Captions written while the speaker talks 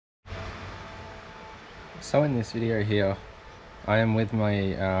So in this video here, I am with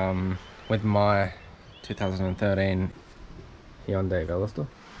my 2013 Hyundai Veloster.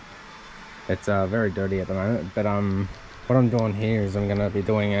 It's very dirty at the moment, but what I'm doing here is I'm gonna be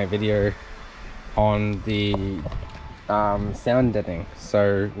doing a video on the sound deadening.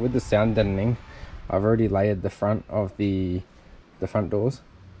 So with the sound deadening, I've already layered the front of the front doors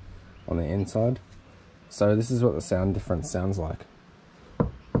on the inside. So this is what the sound difference sounds like.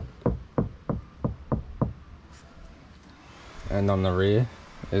 And on the rear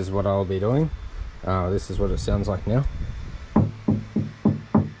is what I'll be doing. This is what it sounds like now.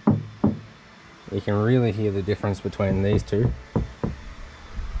 You can really hear the difference between these two.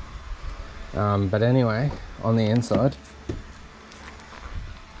 But anyway, on the inside.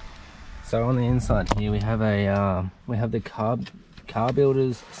 So on the inside here we have the car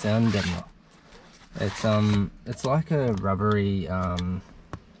builder's sound deadener. It's like a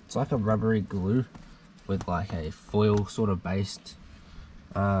rubbery glue with like a foil sort of based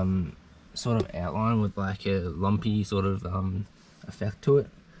sort of outline with like a lumpy sort of effect to it,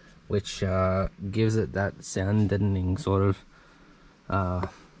 which gives it that sound deadening sort of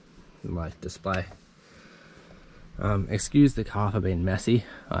like display. Excuse the car for being messy.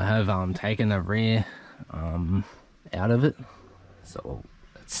 I have taken the rear out of it, so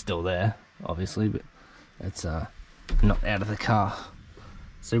it's still there obviously, but it's not out of the car.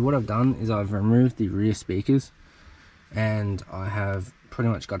 So what I've done is I've removed the rear speakers and I have pretty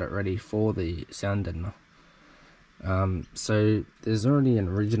much got it ready for the sound deadener. So there's already an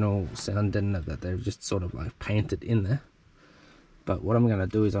original sound deadener that they've just sort of like painted in there. But what I'm going to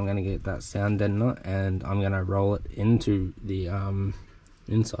do is I'm going to get that sound deadener and I'm going to roll it into the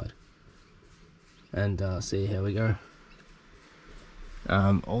inside and see how we go.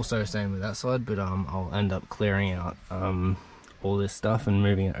 Also same with that side, but I'll end up clearing out all this stuff and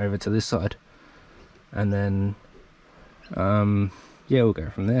moving it over to this side, and then yeah, we'll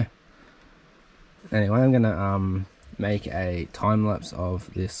go from there. Anyway, I'm gonna make a time lapse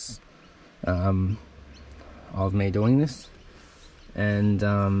of this, of me doing this, and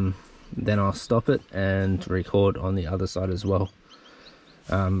then I'll stop it and record on the other side as well.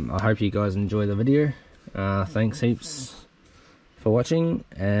 I hope you guys enjoy the video. Thanks heaps for watching,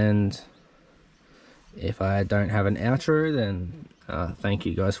 and if I don't have an outro, then thank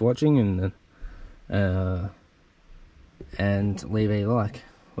you guys for watching, and leave a like,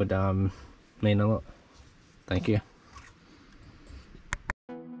 would mean a lot. Thank you.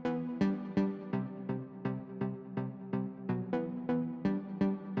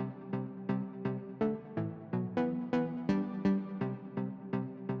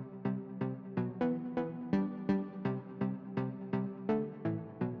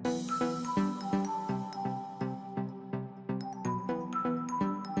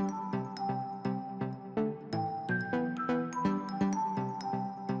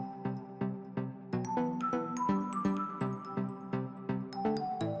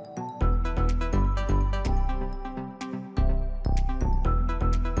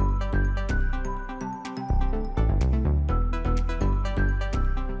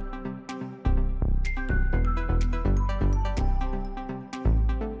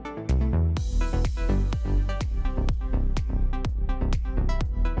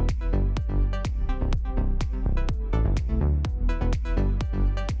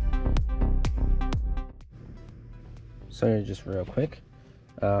 So just real quick,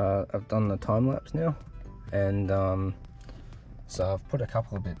 I've done the time lapse now, and so I've put a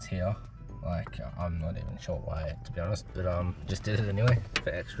couple of bits here, like I'm not even sure why, to be honest, but just did it anyway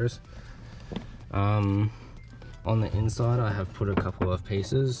for extras. On the inside I have put a couple of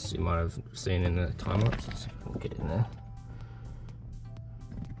pieces you might have seen in the time lapse. We'll get in there.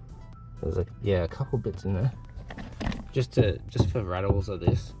 There's a couple bits in there, just for rattles of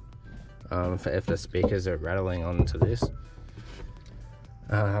this. For if the speakers are rattling onto this.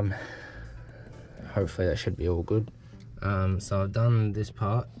 Hopefully that should be all good. So I've done this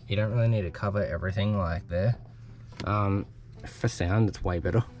part. You don't really need to cover everything like there. For sound it's way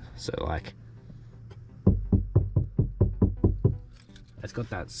better. So like, it's got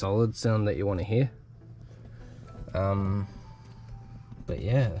that solid sound that you want to hear. But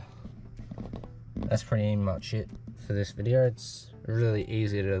yeah, that's pretty much it for this video. It's really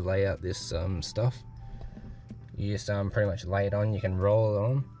easy to lay out this stuff. You just pretty much lay it on. You can roll it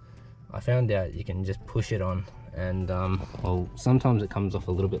on. I found out you can just push it on, and well, sometimes it comes off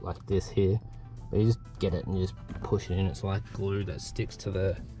a little bit like this here, but you just get it and you just push it in. It's like glue that sticks to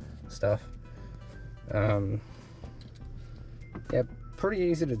the stuff. Yeah, pretty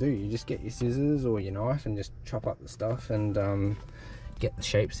easy to do. You just get your scissors or your knife and just chop up the stuff and get the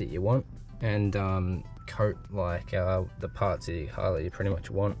shapes that you want, and coat like the parts that you pretty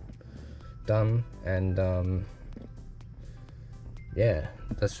much want done, and yeah,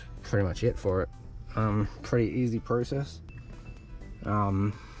 that's pretty much it for it. Pretty easy process.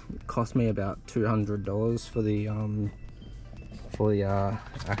 It cost me about $200 for the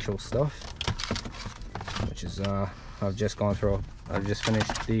actual stuff, which is I've just gone through. I've just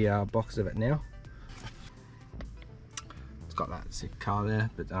finished the box of it now. It's got that sick car there,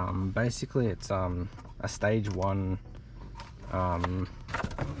 but basically it's a stage one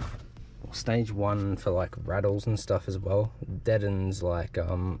for like rattles and stuff as well. Deadens like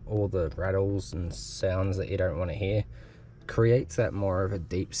all the rattles and sounds that you don't want to hear. Creates that more of a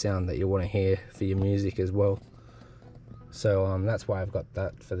deep sound that you want to hear for your music as well. So that's why I've got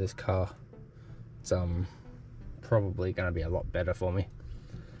that for this car. It's probably going to be a lot better for me.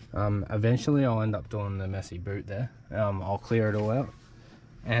 Eventually I'll end up doing the messy boot there. I'll clear it all out,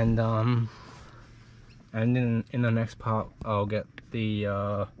 and in the next part I'll get the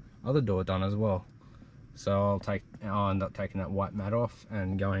other door done as well. So I'll end up taking that white mat off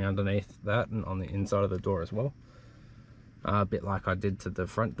and going underneath that and on the inside of the door as well. A bit like I did to the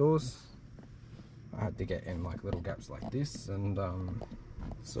front doors. I had to get in like little gaps like this and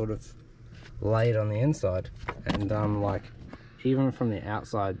sort of lay it on the inside, and like even from the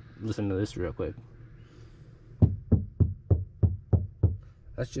outside, listen to this real quick.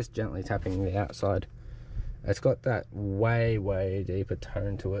 That's just gently tapping the outside. It's got that way deeper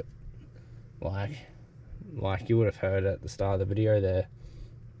tone to it, like you would have heard at the start of the video there.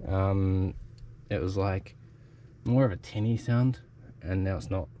 It was like more of a tinny sound, and now it's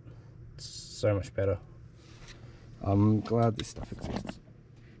not. It's so much better. I'm glad this stuff exists.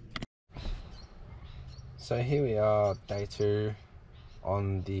 So here we are, day 2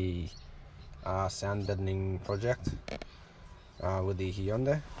 on the sound deadening project with the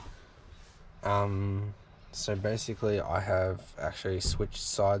Hyundai. So basically I have actually switched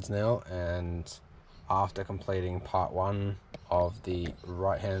sides now, and after completing part 1 of the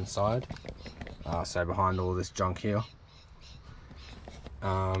right hand side, so behind all this junk here,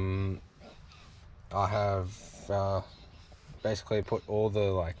 I have basically put all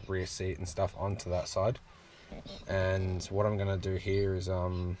the like rear seat and stuff onto that side. And what I'm going to do here is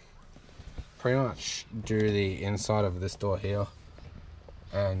pretty much do the inside of this door here,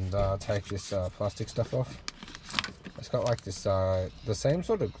 and take this plastic stuff off. It's got like this the same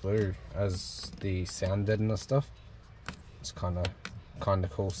sort of glue as the sound deadener stuff. It's kind of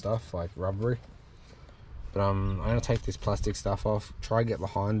cool stuff, like rubbery. But I'm going to take this plastic stuff off, try get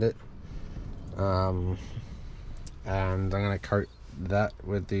behind it, and I'm going to coat that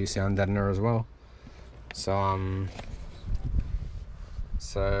with the sound deadener as well. So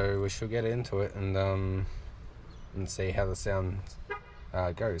so we should get into it and see how the sound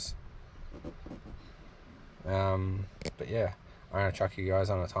goes. But yeah, I'm gonna chuck you guys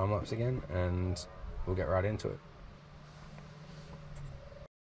on a time lapse again, and we'll get right into it.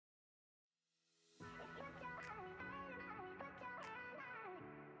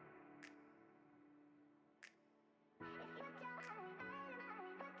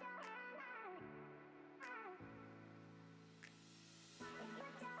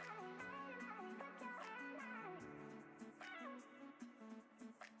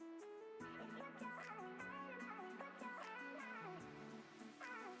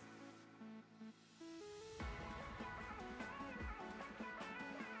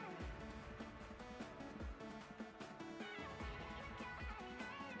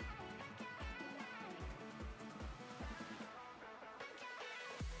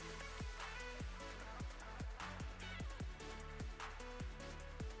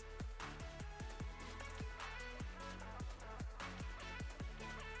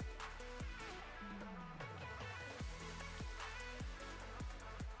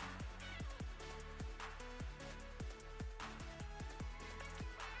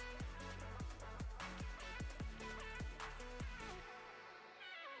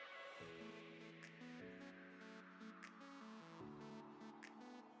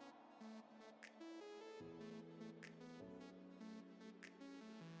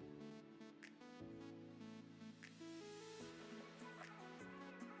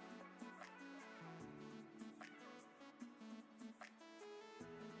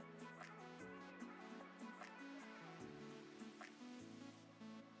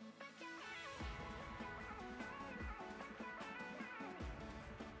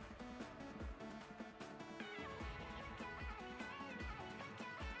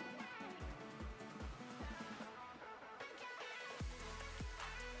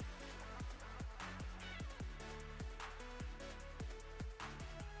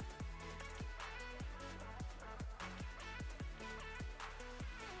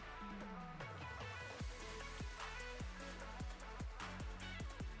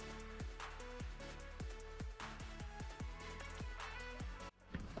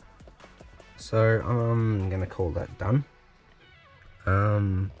 So I'm gonna call that done.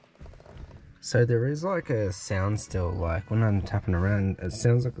 So there is like a sound still, like when I'm tapping around, it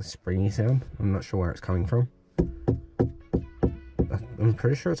sounds like a springy sound. I'm not sure where it's coming from. I'm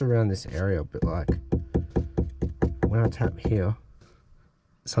pretty sure it's around this area, but like when I tap here,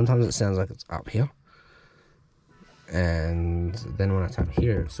 sometimes it sounds like it's up here. And then when I tap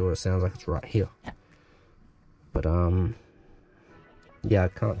here, it sort of sounds like it's right here. But yeah, I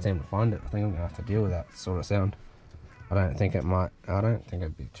can't seem to find it. I think I'm gonna have to deal with that sort of sound. I don't think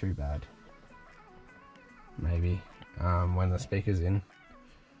it'd be too bad. Maybe when the speaker's in.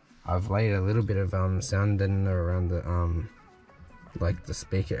 I've laid a little bit of sound deadener around the like the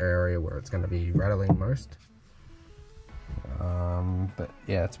speaker area where it's going to be rattling most. But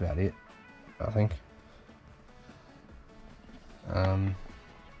yeah, that's about it, I think.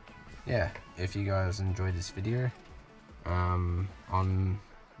 Yeah, if you guys enjoyed this video on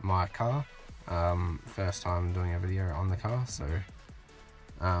my car, first time doing a video on the car, so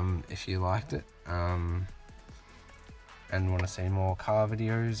if you liked it and want to see more car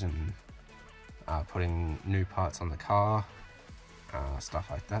videos and putting new parts on the car, stuff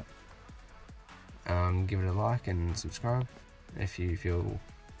like that, give it a like and subscribe if you feel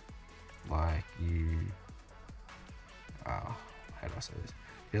like you how do I say this?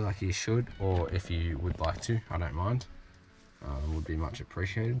 Feel like you should, or if you would like to, I don't mind. Would be much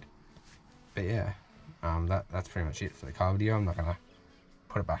appreciated. But yeah, that's pretty much it for the car video. I'm not gonna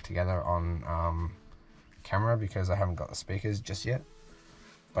put it back together on camera because I haven't got the speakers just yet.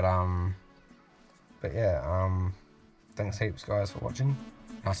 But yeah, thanks heaps guys for watching.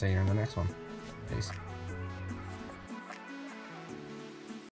 I'll see you in the next one. Peace.